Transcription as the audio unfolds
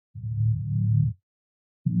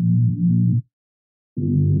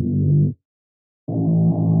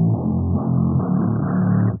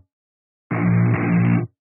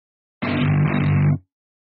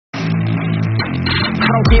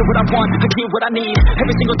get what I want, I get what I need.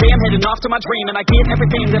 Every single day I'm heading off to my dream, and I get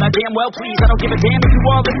everything that I damn well please. I don't give a damn if you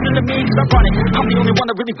all listen to me, cause I run it. I'm the only one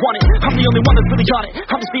that really want it, I'm the only one that's really on it.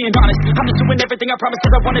 I'm just being honest, I'm just doing everything I promised,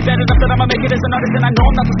 cause I want it bad enough that I'ma make it as an artist. And I know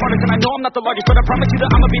I'm not the smartest, and I know I'm not the largest, but I promise you that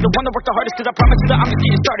I'ma be the one that works the hardest, cause I promise you that I'm just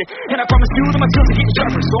getting started. And I promise you that my skills are getting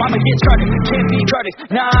sharper, so I'ma get started. Can't be guarded,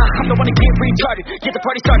 nah, I'm the one to get retarded. Get the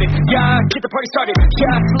party started, yeah, get the party started,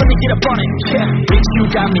 yeah, so let me get up on it, yeah. Bitch, you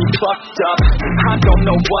got me fucked up, I don't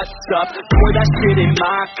know what's up. Pour that shit in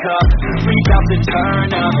my cup, freak out to turn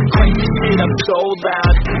up, crank this shit up so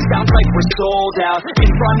loud, sounds like we're sold out, in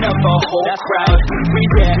front of a whole crowd. We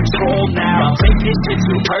get control now, take this shit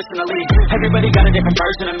too personally. Everybody got a different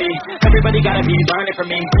version of me, everybody gotta be learning from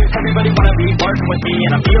me, everybody wanna be working with me.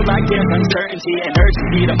 And I feel like there's uncertainty and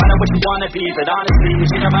urgency to find out what you wanna be, but honestly, you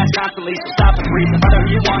change our minds constantly, so stop and breathe and find out who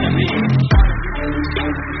you wanna be.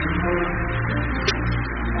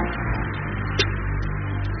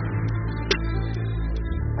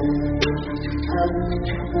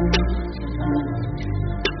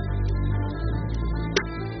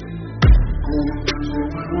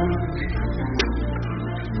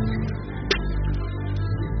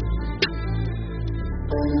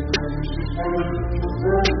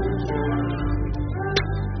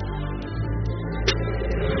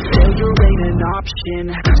 Failure ain't an option,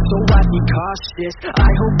 so I'd be cautious.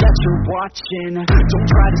 I hope that you're watching, don't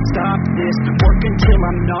try to stop this. Work until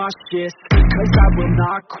I'm nauseous, cause I will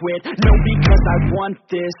not quit. No, because I want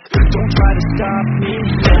this, don't try to stop me.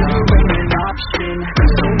 Failure ain't an option,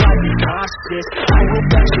 so I'd be cautious. I hope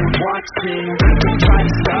that you're watching, don't try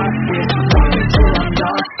to stop this. Work until I'm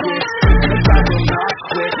nauseous, cause I will not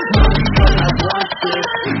quit. No, because I want this,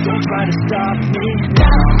 don't try to stop me.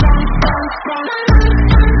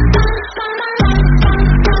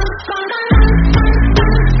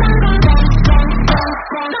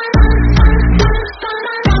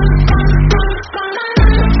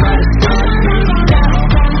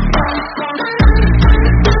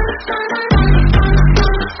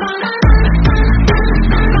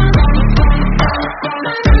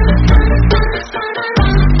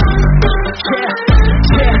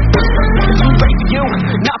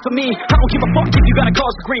 For me, I don't give a fuck if you got a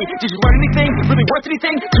college degree. Did you learn anything? Really worth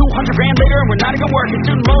anything? 200 grand later and we're not even working.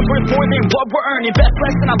 Student loans worth more than what we're earning. Best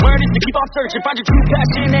lesson I learned is to keep on searching. Find your true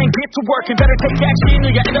passion and get to work. And better take action or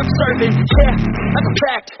you end up serving. Yeah, that's a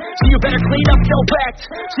fact. So you better clean up your act.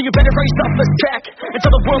 So you better raise up the stack and tell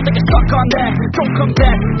the world that you're stuck on that. Don't come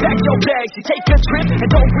back, pack your bags. You take a trip and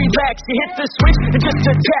don't relax. You hit the switch and just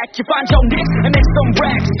attack. You find your niche and make some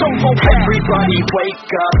racks. Don't hold back. Everybody wake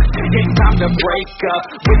up, it's time to break up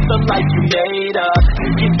with the life you made up.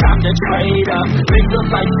 It's time to trade up, live the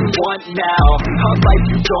life you want now, a life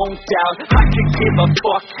you don't doubt. I could give a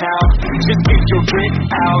fuck how, just get your grit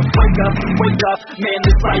out. Wake up, man,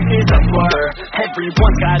 this life is a blur.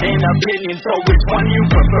 Everyone's got an opinion, so which one you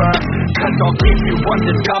prefer? Cause I'll give you one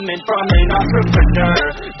that's coming from an entrepreneur.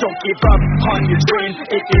 Don't give up on your dream,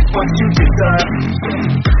 it is what you deserve.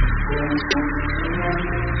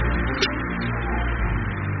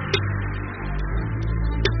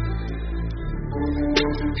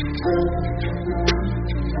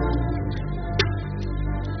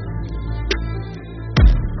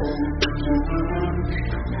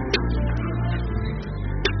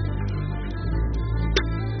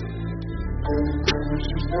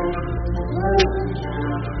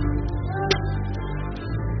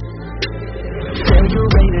 Failure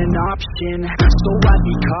ain't an option, so I'd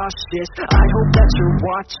be cautious. I hope that you're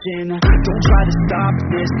watching, don't try to stop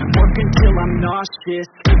this. Work until I'm nauseous,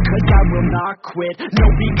 cause I will not quit. No,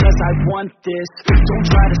 because I want this, don't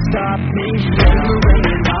try to stop me. Failure ain't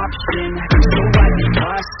an option, so I'd be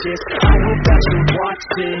cautious. I hope that you're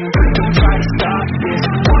watching, don't try to stop this.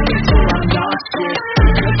 Work until I'm nauseous,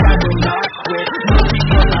 cause I will not quit. No,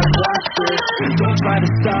 because I want this, don't try to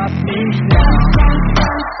stop me now.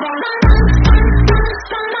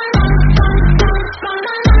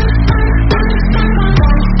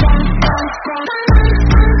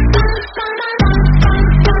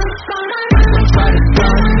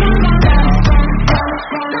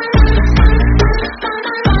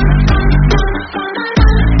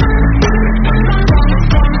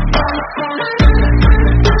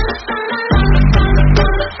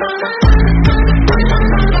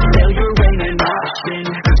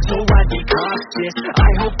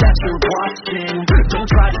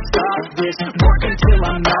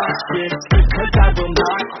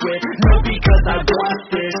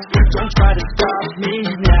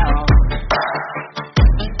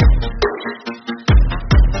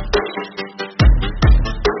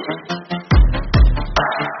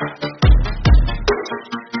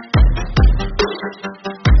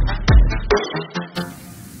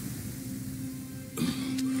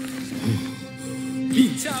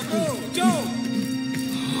 cabut, jom.